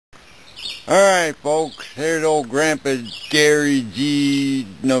Alright folks, here's old Grandpa Gary G.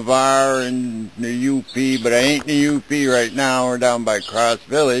 Navarre in the UP, but I ain't in the UP right now. We're down by Cross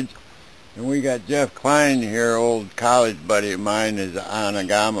Village. And we got Jeff Cline here, old college buddy of mine, is an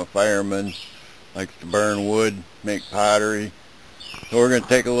Anagama fireman, likes to burn wood, make pottery. So we're going to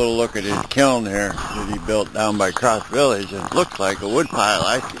take a little look at his kiln here that he built down by Cross Village. And it looks like a wood pile,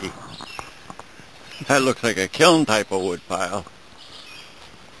 I see. That looks like a kiln type of wood pile.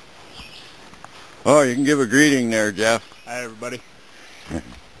 Oh, you can give a greeting there, Jeff. Hi, everybody.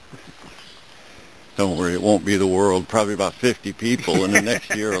 Don't worry, it won't be the world. Probably about 50 people in the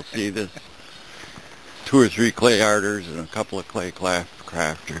next year will see this. 2 or 3 clay arters and a couple of clay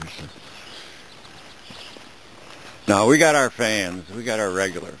crafters. No, we got our fans. We got our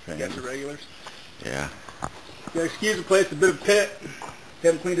regular fans. Got your regulars? Yeah. You gotta excuse the place, a bit of a pit.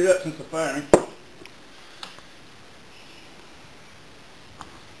 Haven't cleaned it up since the firing.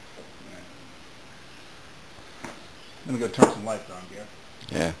 I'm gonna go turn some lights on here.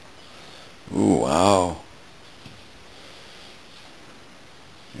 Yeah. Ooh, wow.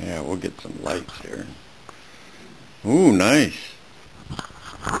 Yeah, we'll get some lights here. Ooh, nice.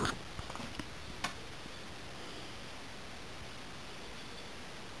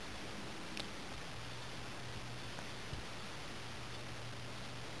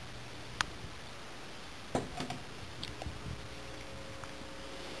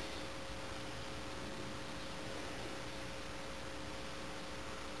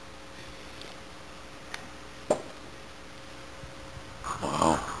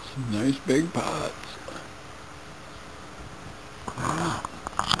 Wow, some nice big pots. Yeah.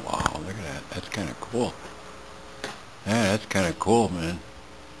 Wow, look at that. That's kind of cool. Yeah, that's kind of cool, man.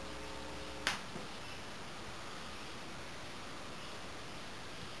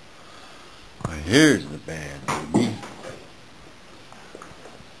 Well, here's the bad baby.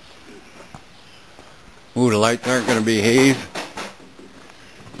 Ooh, the lights aren't going to behave.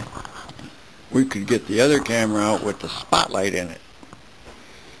 We could get the other camera out with the spotlight in it.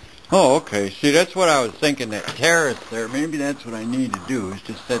 Oh, okay. See, that's what I was thinking, that terrace there. Maybe that's what I need to do, is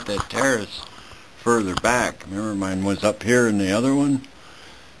just set that terrace further back. Remember, mine was up here in the other one,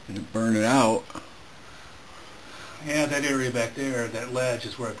 and it burned it out. Yeah, that area back there, that ledge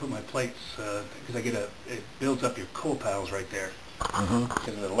is where I put my plates, because it builds up your coal piles right there.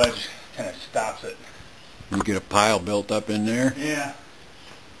 Because the ledge kind of stops it. You get a pile built up in there? Yeah.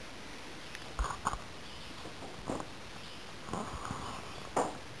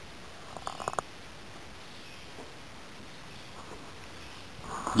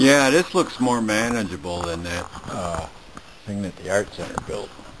 Yeah, this looks more manageable than that thing that the Art Center built.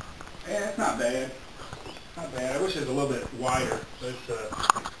 Yeah, it's not bad. Not bad. I wish it was a little bit wider, but its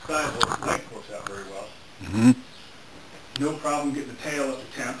size length works out very well. No problem getting the tail up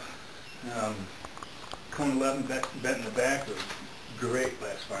to temp. Cone 11 bent in the back was great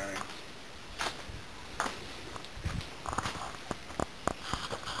last firing.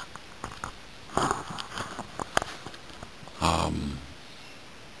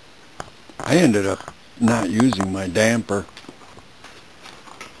 I ended up not using my damper.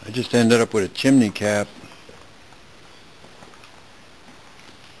 I just ended up with a chimney cap.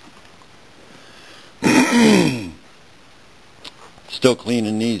 Still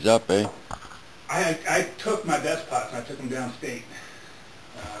cleaning these up, eh? I took my best pots and I took them downstate.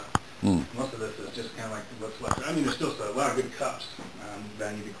 Most of this is just kind of like what's left. I mean, there's still a lot of good cups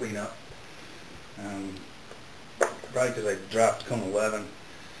that I need to clean up. Probably because I dropped cone 11.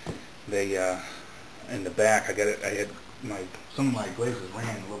 They in the back, I had some of my glazes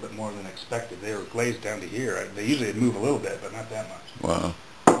ran a little bit more than expected. They were glazed down to here. They usually move a little bit, but not that much. Wow.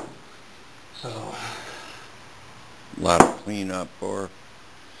 So a lot of cleanup for.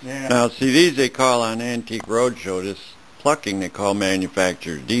 Yeah. Now, see, these they call on Antique Roadshow, this plucking they call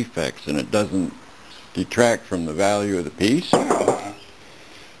manufacturer's defects, and it doesn't detract from the value of the piece.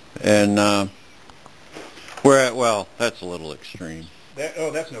 And well, that's a little extreme.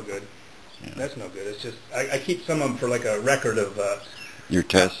 That's no good. Yeah. That's no good. It's just I keep some of them for like a record of your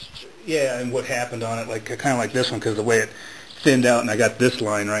tests. Yeah, and what happened on it, like kind of like this one, because the way it thinned out, and I got this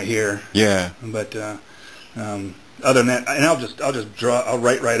line right here. Yeah. But other than that, and I'll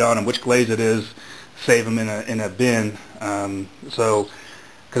write right on them which glaze it is, save them in a bin. So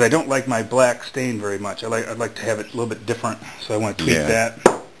because I don't like my black stain very much, I'd like to have it a little bit different. So I want to tweak that.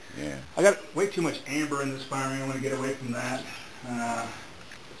 Yeah. I got way too much amber in this firing. I want to get away from that.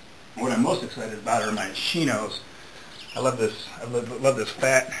 What I'm most excited about are my chinos. I love this. I love this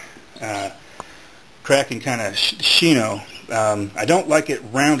fat, cracking kind of chino. I don't like it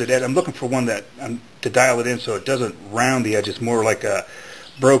rounded edge. I'm looking for one that to dial it in so it doesn't round the edge. It's more like a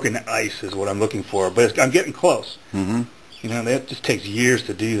broken ice is what I'm looking for, but I'm getting close. Mm-hmm. You know, that just takes years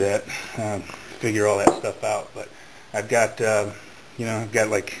to do that, figure all that stuff out. But I've got, you know, I've got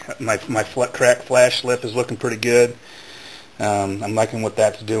like my crack flash slip is looking pretty good. I'm liking what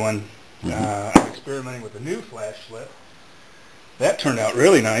that's doing. Mm-hmm. I'm experimenting with a new flash slip. That turned out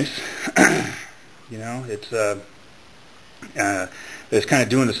really nice. You know, it's kind of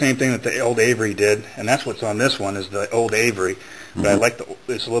doing the same thing that the old Avery did, and that's what's on this one is the old Avery. But I like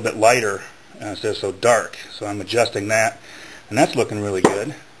it's a little bit lighter instead of so dark. So I'm adjusting that, and that's looking really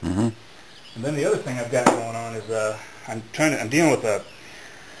good. Mm-hmm. And then the other thing I've got going on is I'm dealing with a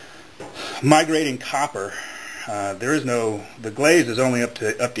migrating copper. The glaze is only up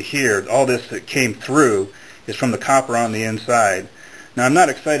to here. All this that came through is from the copper on the inside. Now I'm not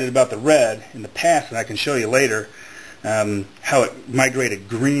excited about the red in the past, and I can show you later how it migrated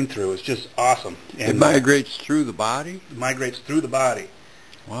green through. It's just awesome. And it migrates through the body? It migrates through the body.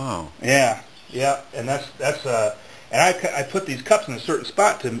 Wow. Yeah, and that's and I put these cups in a certain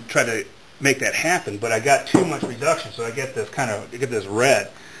spot to try to make that happen, but I got too much reduction, so I get this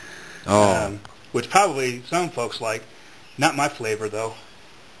red. Oh. Which probably some folks like. Not my flavor though.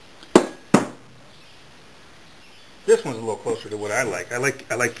 This one's a little closer to what I like. I like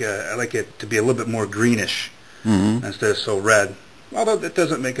it to be a little bit more greenish instead of so red. Although that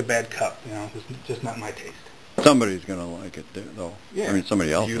doesn't make a bad cup, you know. It's just not my taste. Somebody's gonna like it though. Yeah. I mean,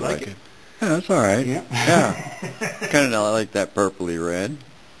 somebody else will like it. Yeah, that's all right. Yeah. Yeah. Kind of like that purpley red.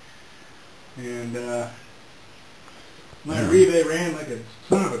 And my relay ran like a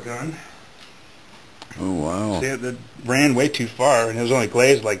son of a gun. Oh wow. See, it ran way too far, and it was only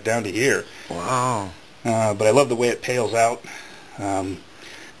glazed like down to here. Wow. But I love the way it pales out. Then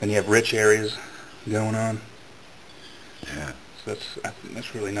you have rich areas going on. Yeah. So I think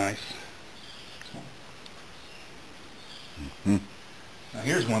that's really nice. Mm-hmm. Now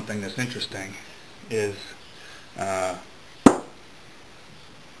here's one thing that's interesting is, let's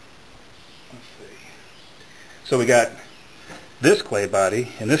see. So we got this clay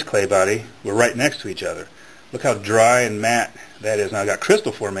body and this clay body were right next to each other. Look how dry and matte that is. Now I got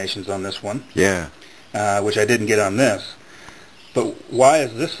crystal formations on this one. Yeah. Which I didn't get on this. But why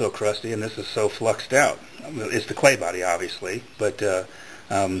is this so crusty and this is so fluxed out? It's the clay body, obviously, but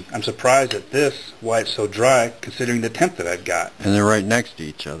I'm surprised at this, why it's so dry, considering the temp that I've got. And they're right next to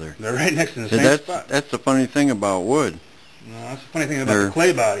each other. They're right next to the same spot. That's the funny thing about wood. No, that's the funny thing about the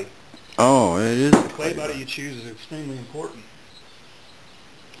clay body. Oh, it is. The clay body you choose is extremely important.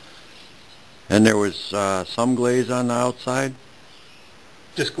 And there was some glaze on the outside?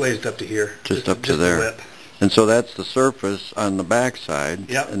 Just glazed up to here. Just up to there. The lip. And so that's the surface on the backside.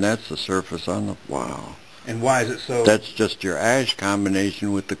 Yep. And that's the surface on the... Wow. And why is it so... That's just your ash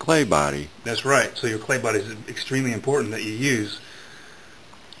combination with the clay body. That's right. So your clay body is extremely important that you use.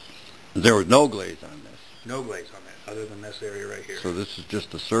 There was no glaze on this. No glaze on that, other than this area right here. So this is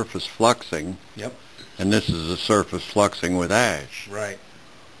just the surface fluxing. Yep. And this is the surface fluxing with ash. Right.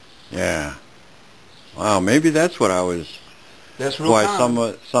 Yeah. Wow, maybe that's what I was... That's real why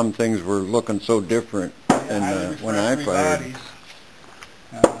common. some things were looking so different when I played.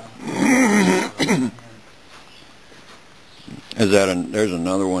 Is that there's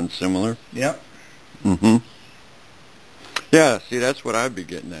another one similar? Yep. Mm-hmm. Yeah, see, that's what I'd be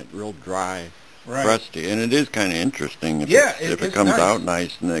getting, that real dry, crusty. And it is kind of interesting if it comes out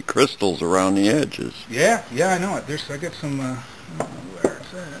nice and the crystals around the edges. Yeah, I know it. I got some, I don't know where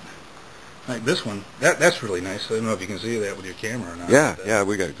it's at. Like this one. That's really nice. I don't know if you can see that with your camera or not. Yeah,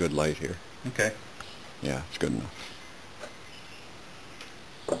 we got good light here. Okay. Yeah, it's good enough.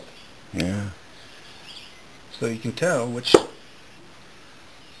 Yeah. So you can tell which...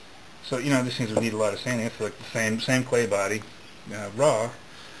 So, you know, these things would need a lot of sanding. It's like the same clay body, raw.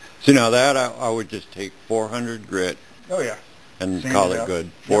 See, now that I would just take 400 grit. Oh, yeah. And call it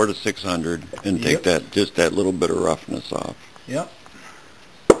good. 400 to 600 and take just that little bit of roughness off. Yep.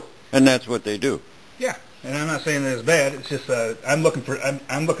 And that's what they do. Yeah, and I'm not saying that it's bad. It's just I'm looking to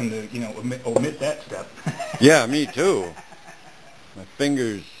omit that step. Yeah, me too. My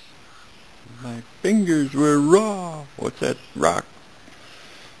fingers were raw. What's that rock?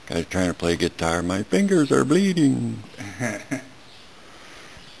 Guy's trying to play guitar. My fingers are bleeding.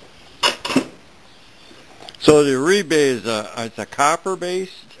 So the rebate is it's a copper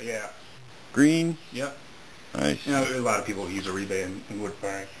based. Yeah. Green. Yep. Nice. You know, a lot of people use a rebate in wood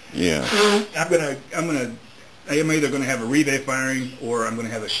firing. Yeah. I am either going to have a rebate firing or I'm going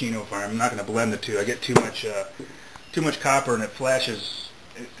to have a Shino firing. I'm not going to blend the two. I get too much copper and it flashes.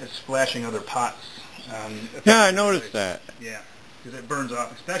 It's flashing other pots. Yeah, I noticed that. Yeah, because it burns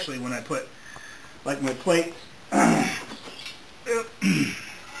off, especially when I put, like my plate.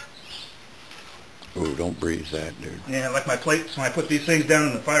 Oh, don't breeze that, dude. Yeah, like my plates, when I put these things down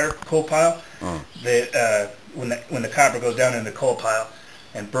in the coal pile, when the copper goes down in the coal pile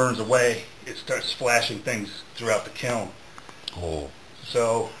and burns away, it starts flashing things throughout the kiln. Oh.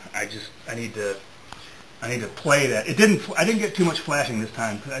 So I need to play that. I didn't get too much flashing this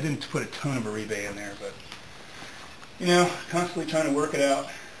time because I didn't put a ton of Aribe in there, but constantly trying to work it out.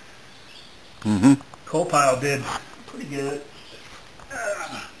 Coal pile did pretty good.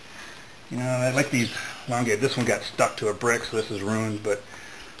 I like these elongated. This one got stuck to a brick, so this is ruined, but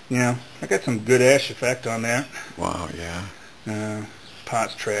I got some good ash effect on that. Wow, yeah.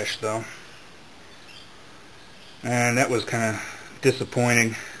 Pot's trash though, and that was kind of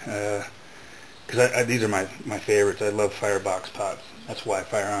disappointing because these are my favorites. I love firebox pots. That's why I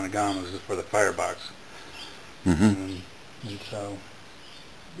fire Anagamas, is for the firebox. And so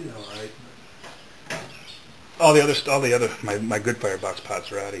did all right. All the other my good firebox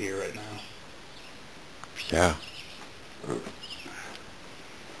pots are out of here right now. Yeah. Let's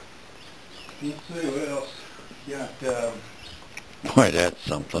see what else. Got Boy, that's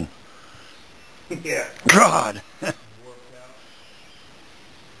something. yeah. God.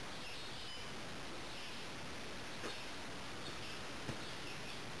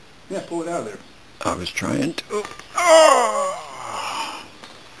 Yeah, pull it out of there. I was trying to. Oh!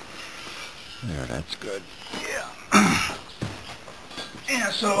 There, that's good. Yeah.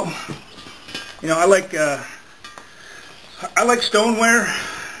 Yeah, so, I like stoneware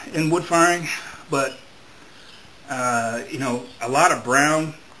in wood firing, but, a lot of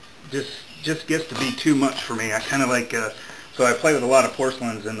brown just gets to be too much for me. I kind of like, so I play with a lot of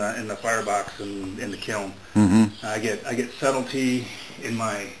porcelains in the firebox and in the kiln. I get subtlety in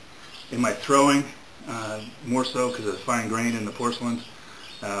my throwing, more so because of the fine grain in the porcelains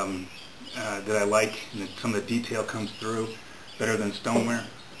that I like, and some of the detail comes through better than stoneware.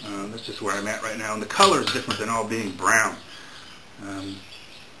 That's just where I'm at right now, and the color is different than all being brown.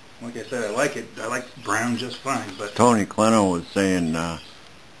 Like I said, I like it. I like brown just fine. But Tony Cleno was saying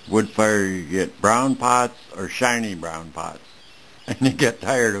wood fire, you get brown pots or shiny brown pots, and you get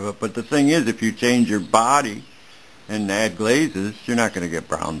tired of it. But the thing is, if you change your body and add glazes, you're not going to get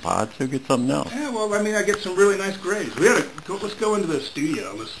brown pots. You'll get something else. Yeah, well, I mean, I get some really nice grays. Let's go into the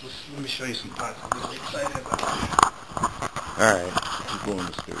studio. Let me show you some pots. I'm really excited about it. All right, let's go in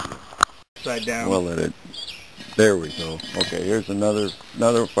the studio. Upside down. Well, let it. There we go. Okay, here's another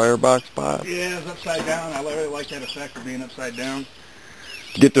firebox pot. Yeah, it's upside down. I really like that effect of being upside down.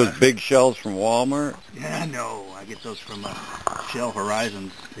 Get those big shells from Walmart? Yeah, no, I get those from Shell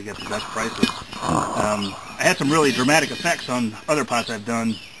Horizons. They get the best prices. I had some really dramatic effects on other pots I've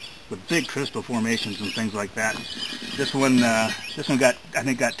done with big crystal formations and things like that. This one I think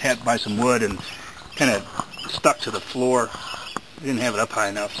got tapped by some wood and kind of stuck to the floor. I didn't have it up high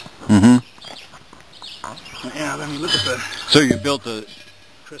enough. Yeah, I mean, look at the... So you built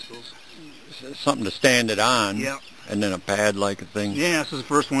crystals. Something to stand it on. Yep. And then a pad like a thing. Yeah, this is the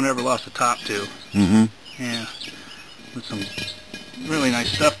first one I ever lost the top to. Yeah. With some really nice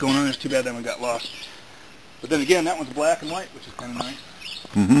stuff going on. It's too bad that one got lost. But then again, that one's black and white, which is kind of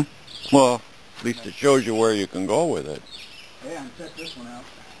nice. Well, at least it shows you where you can go with it. Yeah, and check this one out.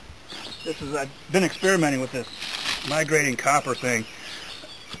 I've been experimenting with this migrating copper thing.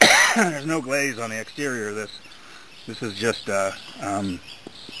 There's no glaze on the exterior of this. This is just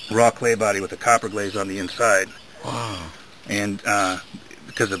raw clay body with a copper glaze on the inside. Wow. And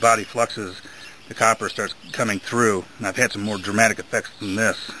because the body fluxes, the copper starts coming through. And I've had some more dramatic effects than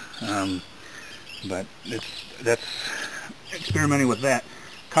this. But that's experimenting with that.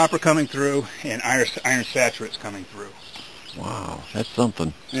 Copper coming through and iron saturates coming through. Wow, that's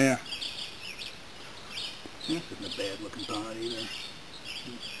something. Yeah. This isn't a bad looking pot either.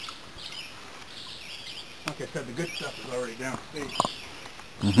 Like I said, the good stuff is already downstage.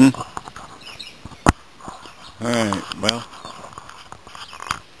 All right, well.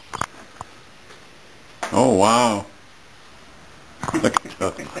 Oh, wow. Look at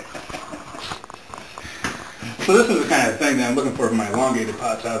that. So this is the kind of thing that I'm looking for my elongated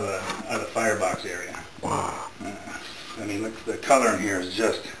pots out of the firebox area. Wow. I mean, look, the color in here is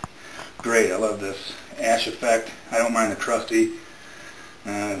just great. I love this ash effect. I don't mind the crusty.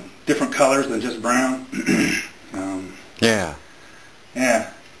 Different colors than just brown. Yeah.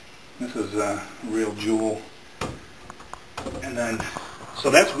 Yeah. This is a real jewel. And then, so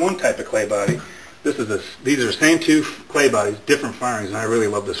that's one type of clay body. These are the same two clay bodies, different firings, and I really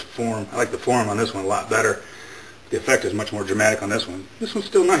love this form. I like the form on this one a lot better. The effect is much more dramatic on this one. This one's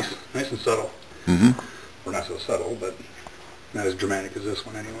still nice and subtle. Or not so subtle, but not as dramatic as this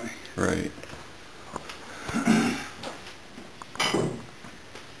one anyway. Right.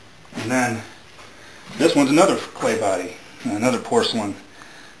 And then This one's another clay body, another porcelain.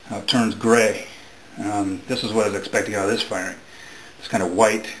 It turns gray. This is what I was expecting out of this firing. It's kind of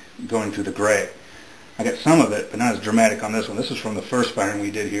white going through the gray. I got some of it, but not as dramatic on this one. This is from the first firing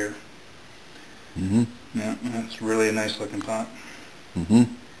we did here. Mm-hmm. Yeah, that's really a nice looking pot. Mm-hmm.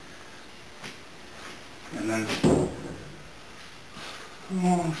 And then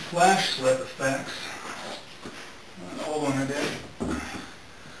flash slip effects. An old one I did.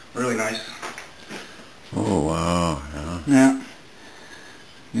 Really nice. Oh, wow. Yeah. Yeah.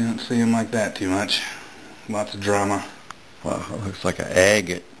 You don't see them like that too much. Lots of drama. Wow, it looks like an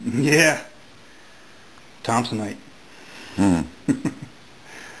agate. Yeah. Thompsonite. Hmm.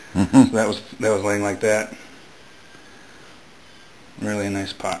 So that was laying like that. Really a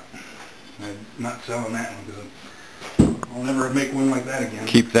nice pot. I'm not selling that one because I'll never make one like that again.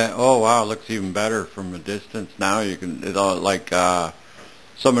 Keep that. Oh, wow, it looks even better from a distance. Now you can, it's all like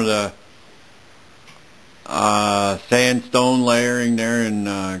some of the sandstone layering there in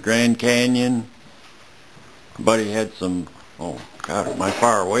Grand Canyon. Buddy had some, oh God, am I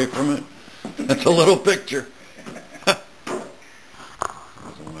far away from it? That's a little picture. So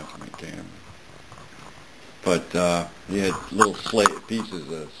much my camera. But he had little slate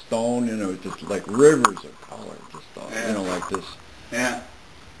pieces of stone, you know, just like rivers of color, just you know, like this. Yeah.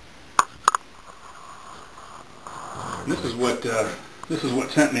 This is what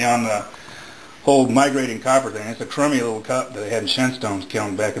sent me on the whole migrating copper thing. It's a crummy little cup that I had in Shenstone's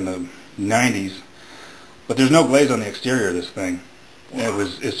kiln back in the 90s. But there's no glaze on the exterior of this thing.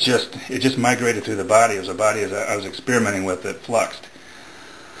 It just migrated through the body. It was a body I was experimenting with that fluxed.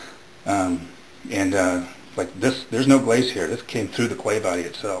 Like this, there's no glaze here. This came through the clay body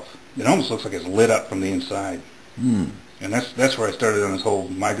itself. It almost looks like it's lit up from the inside. Hmm. And that's where I started on this whole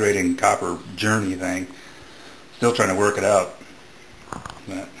migrating copper journey thing. Still trying to work it out.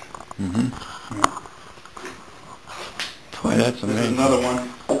 But, yeah. Boy, that's amazing. This is another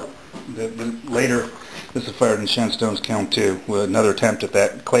one. Later, this is fired in Shenstone's kiln too, with another attempt at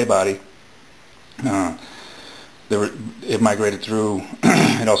that clay body. It migrated through.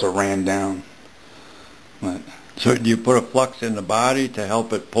 It also ran down. But, so do you put a flux in the body to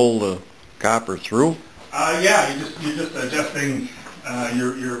help it pull the copper through? Yeah, you're just adjusting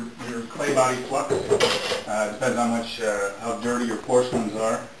your clay body flux. Depends how dirty your porcelains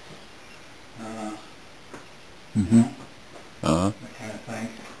are. Mm-hmm. That kind of thing.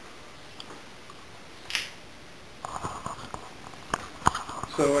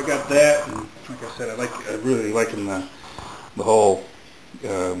 So I got that, and like I said, I really liking the whole.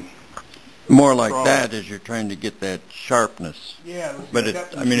 More like that as you're trying to get that sharpness. Yeah, but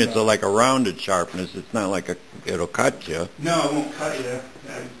it's like a rounded sharpness. It's not like it'll cut you. No, it won't cut you.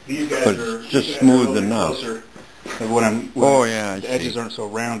 These guys but are it's just smooth enough. The edges aren't so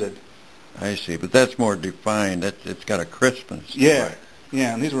rounded. I see, but that's more defined. It's got a crispness. Yeah, to it.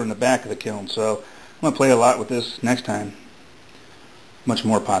 Yeah, and these were in the back of the kiln, so I'm gonna play a lot with this next time. Much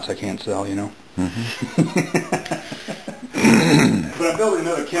more pots I can't sell, you know. Mm-hmm. But I'm building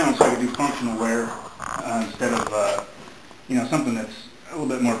another kiln so I can do functional wear instead of something that's a little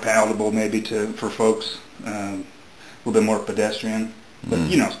bit more palatable maybe for folks, a little bit more pedestrian, but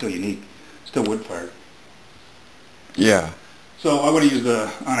still unique, still wood fired. Yeah. So I would have used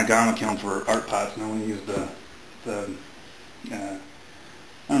the Anagama kiln for art pots, and I want to use the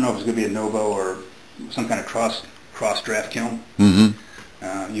I don't know if it's going to be a Novo or some kind of cross draft kiln. Mm-hmm.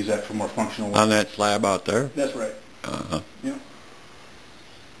 Use that for more functional work. On that slab out there? That's right. Uh-huh. Yeah.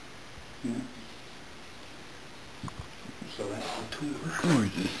 Yeah. So that's the tour. Oh, you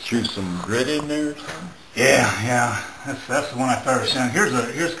just threw some grit in there or something? Yeah. That's the one I fired showing.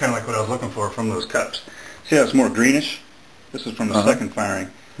 Here's kind of like what I was looking for from those cups. See how it's more greenish? This is from the second firing.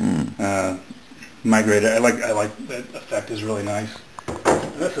 Migrated. I like that effect. Is really nice.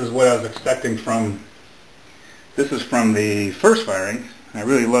 This is what I was expecting from. This is from the first firing. I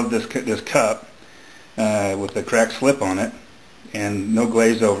really love this cup with the cracked slip on it, and no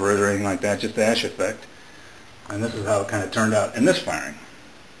glaze over it or anything like that. Just the ash effect. And this is how it kind of turned out in this firing.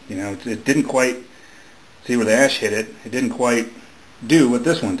 You know, it didn't quite see where the ash hit it. It didn't quite do what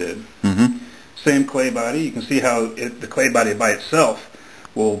this one did. Mm-hmm. Same clay body. You can see how the clay body by itself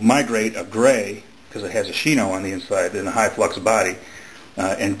will migrate a gray because it has a chino on the inside in a high flux body,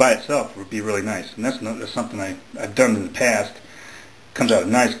 and by itself would be really nice. And that's something I've done in the past. Comes out a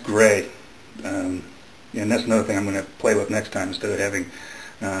nice gray, and that's another thing I'm going to play with next time instead of having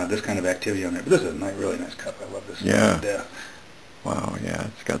this kind of activity on there. But this is a really nice cup. I love this. Yeah. To death. Wow. Yeah,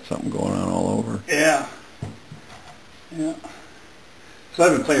 it's got something going on all over. Yeah. Yeah. So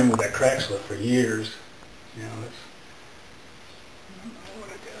I've been playing with that crack slip for years. You know, I don't know what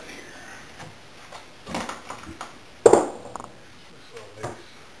I got here.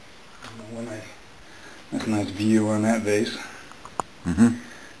 view on that vase. Mm-hmm.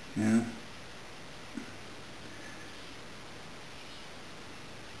 Yeah.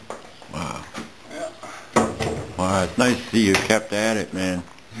 Wow. Yeah. Wow, it's nice to see you kept at it, man.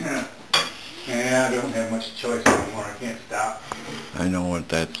 Yeah. Yeah, I don't have much choice anymore. I can't stop. I know what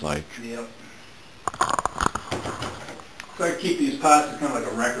that's like. Yep. So I keep these pots, it's kind of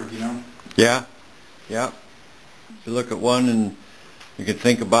like a record, you know? Yeah. Yeah. You look at one and you can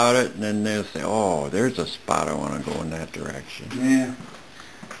think about it, and then they'll say, "Oh, there's a spot I want to go in that direction." Yeah.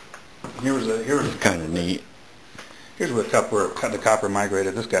 Here's Kind of neat. Here's where the copper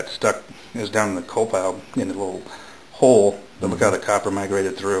migrated. This got stuck. It was down in the coal pile in a little hole. But look how the copper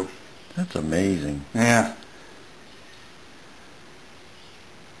migrated through. That's amazing. Yeah.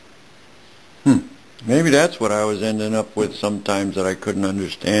 Maybe that's what I was ending up with sometimes that I couldn't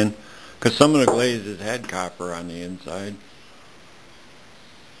understand, because some of the glazes had copper on the inside.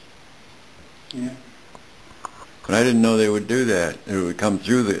 Yeah. But I didn't know they would do that. It would come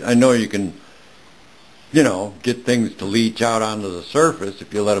through the... I know you can, you know, get things to leach out onto the surface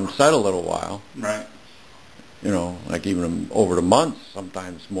if you let them set a little while. Right. You know, like even over the months,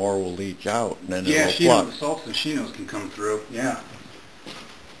 sometimes more will leach out, and then Yeah, it'll flux. the salts and chinos can come through. Yeah.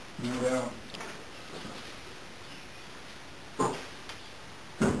 No doubt.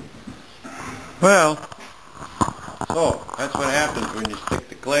 Well, so that's what happens when you stick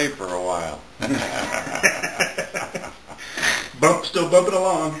to clay for a while. Still bumping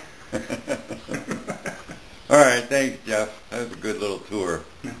along. All right, thanks, Jeff. That was a good little tour.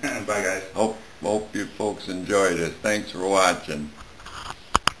 Bye, guys. Hope you folks enjoyed it. Thanks for watching.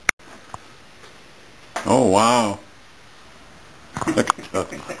 Oh, wow. So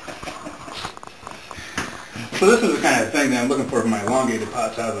this is the kind of thing that I'm looking for my elongated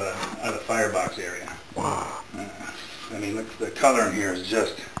pots out of the firebox area. Wow. I mean, look, the color in here is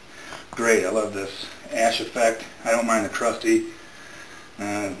just great. I love this ash effect. I don't mind the crusty.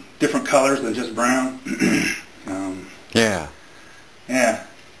 Different colors than just brown. Yeah. Yeah.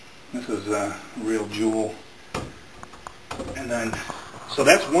 This is a real jewel. And then, so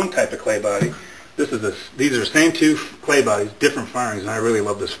that's one type of clay body. These are the same two clay bodies, different firings, and I really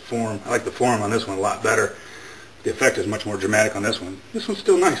love this form. I like the form on this one a lot better. The effect is much more dramatic on this one. This one's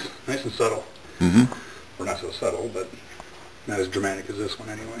still nice and subtle. Mm-hmm. Or not so subtle, but not as dramatic as this one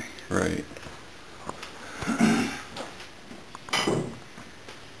anyway. Right.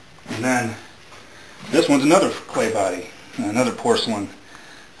 And then this one's another clay body, another porcelain.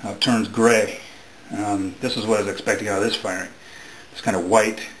 Turns gray. This is what I was expecting out of this firing. It's kind of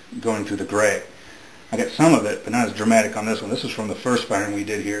white going through the gray. I got some of it, but not as dramatic on this one. This is from the first firing we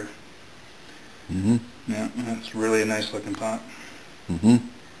did here. Mm-hmm. Yeah, that's really a nice looking pot. Mm-hmm.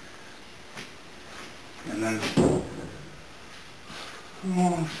 And then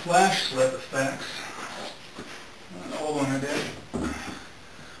flash slip effects. An old one I did.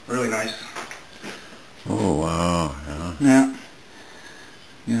 Really nice. Oh, wow. Yeah. Yeah.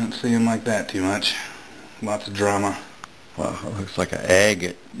 You don't see them like that too much. Lots of drama. Wow, it looks like an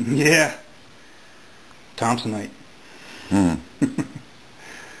agate. Yeah. Thompsonite. Hmm.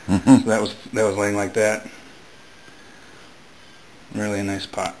 So that was laying like that. Really a nice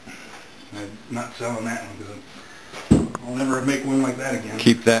pot. I'm not selling that one because I'll never make one like that again.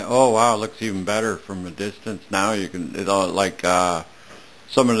 Keep that. Oh, wow, it looks even better from a distance. Now you can, it's all like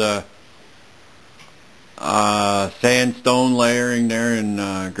some of the sandstone layering there in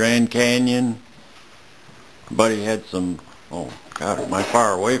Grand Canyon. Buddy had some, oh God, am I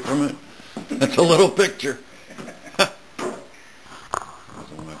far away from it? That's a little picture. Doesn't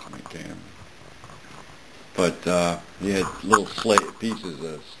watch my camera. But he had little pieces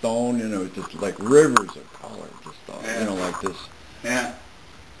of stone, you know, just like rivers of color, just all, you know, like this. Yeah.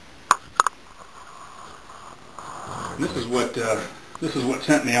 This is what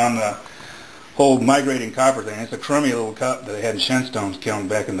sent me on the whole migrating copper thing. It's a crummy little cup that I had in Shenstone's kiln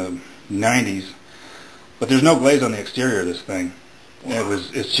back in the 90s. But there's no glaze on the exterior of this thing.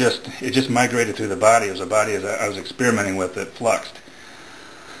 It just migrated through the body. It was a body I was experimenting with that fluxed.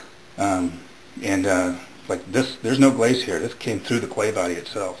 Like this, there's no glaze here. This came through the clay body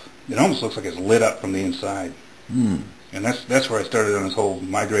itself. It almost looks like it's lit up from the inside. And that's where I started on this whole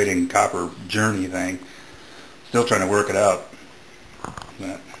migrating copper journey thing. Still trying to work it out.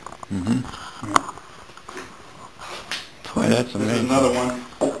 But, yeah. Boy, that's amazing. This is another one.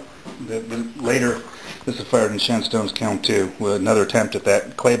 Later, this is fired in Shenstone's kiln too, with another attempt at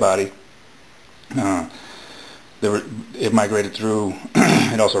that clay body. It migrated through.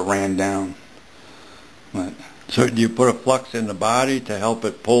 It also ran down. But, so do you put a flux in the body to help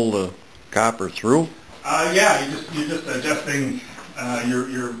it pull the copper through? yeah, you're just adjusting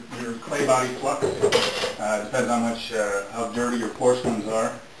Your clay body flux depends on how dirty your porcelains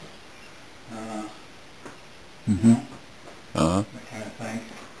are. Mm-hmm. That kind of thing.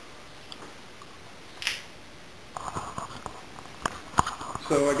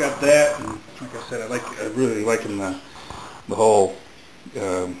 So I got that, and like I said, I really liking the whole.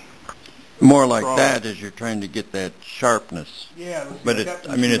 More like Straw. that as you're trying to get that sharpness. Yeah, But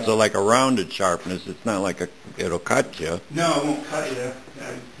it's like a rounded sharpness. It's not like it'll cut you. No, it won't cut you.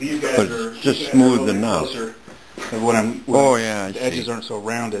 These guys But are it's just these guys smooth are a little bit enough. closer than when Oh yeah, I the see. edges aren't so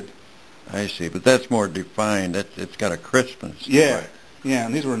rounded. I see, but that's more defined. It's got a crispness. to Yeah, it. yeah,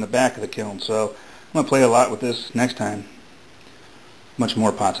 and these were in the back of the kiln, so I'm gonna play a lot with this next time. Much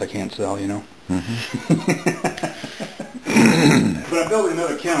more pots I can't sell, you know. Mm-hmm. But I'm building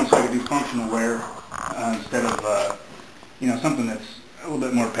another kiln so I can do functional wear instead of something that's a little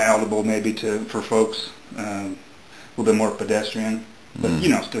bit more palatable maybe for folks, a little bit more pedestrian, but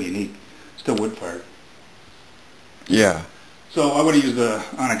still unique, still wood fired. Yeah. So I want to use the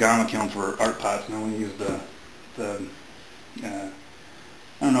Anagama kiln for art pots, and I want to use the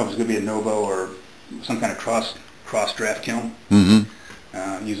I don't know if it's going to be a Novo or some kind of cross draft kiln.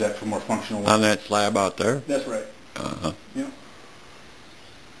 Mm-hmm. Use that for more functional work. On that slab out there? That's right. Uh-huh. Yeah.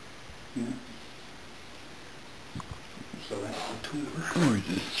 Yeah. So that's the tour. Oh, you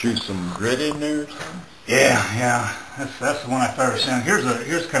just threw some grit in there or something? Yeah. That's the one I started saying. Here's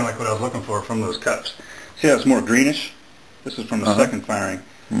kind of like what I was looking for from those cups. See how it's more greenish? This is from the second firing.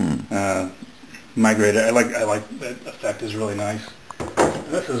 Migrated. I like that effect. Is really nice.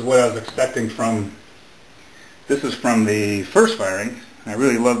 This is what I was expecting from. This is from the first firing. I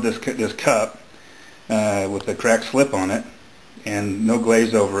really love this cup with the cracked slip on it, and no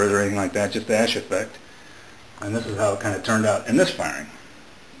glaze over it or anything like that. Just the ash effect. And this is how it kind of turned out in this firing.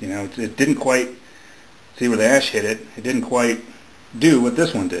 It didn't quite see where the ash hit it. It didn't quite do what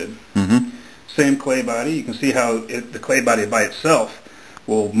this one did. Mm-hmm. Same clay body. You can see how the clay body by itself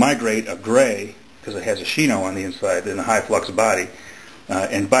will migrate a gray because it has a chino on the inside and a high flux body,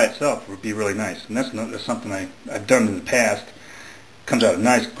 and by itself would be really nice. And that's something I've done in the past. Comes out a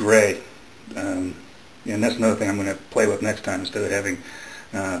nice gray, and that's another thing I'm going to play with next time instead of having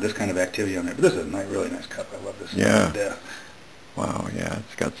this kind of activity on there. But this is a really nice cup. I love this. Yeah. Wow. Yeah,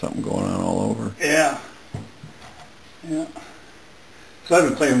 it's got something going on all over. Yeah. So I've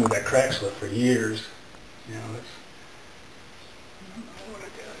been playing with that crack slip for years. I don't know what I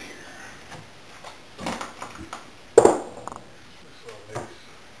got here. This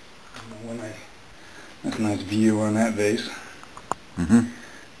little vase. That's a nice view on that vase. Mm-hmm.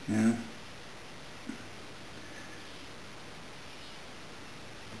 Yeah.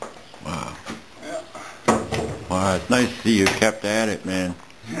 Wow. Yeah. Wow, it's nice to see you kept at it, man.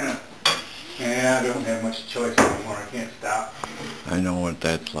 Yeah, I don't have much choice anymore. I can't stop. I know what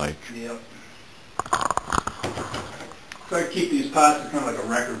that's like. Yep. So I keep these pots as kind of like a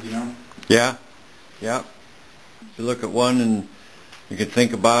record, Yeah. You look at one and you can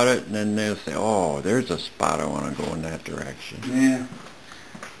think about it, and then they'll say, "Oh, there's a spot I want to go in that direction." Yeah.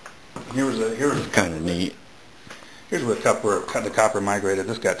 Here's Kind of neat. Here's where the copper migrated.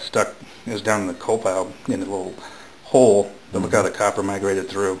 This got stuck. It was down in the coal pile in a little hole. But look how the copper migrated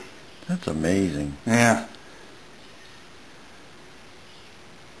through. That's amazing. Yeah.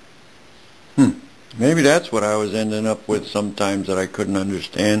 Maybe that's what I was ending up with sometimes that I couldn't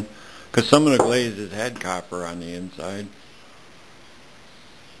understand, because some of the glazes had copper on the inside.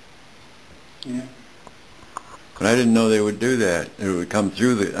 Yeah. But I didn't know they would do that. It would come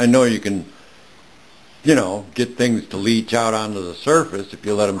through I know you can, get things to leach out onto the surface if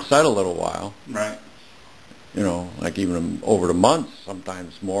you let them set a little while. Right. Like even over the months,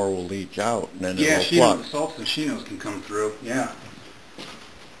 sometimes more will leach out, and then Yeah, it'll flux. salts and chinos can come through. Yeah.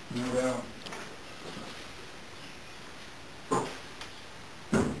 No doubt.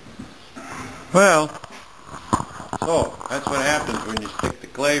 Well, so that's what happens when you stick to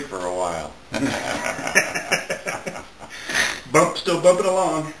clay for a while. Still bumping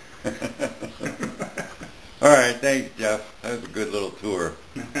along. All right, thanks, Jeff. That was a good little tour.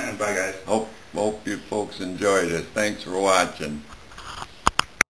 Bye, guys. Hope you folks enjoyed it. Thanks for watching.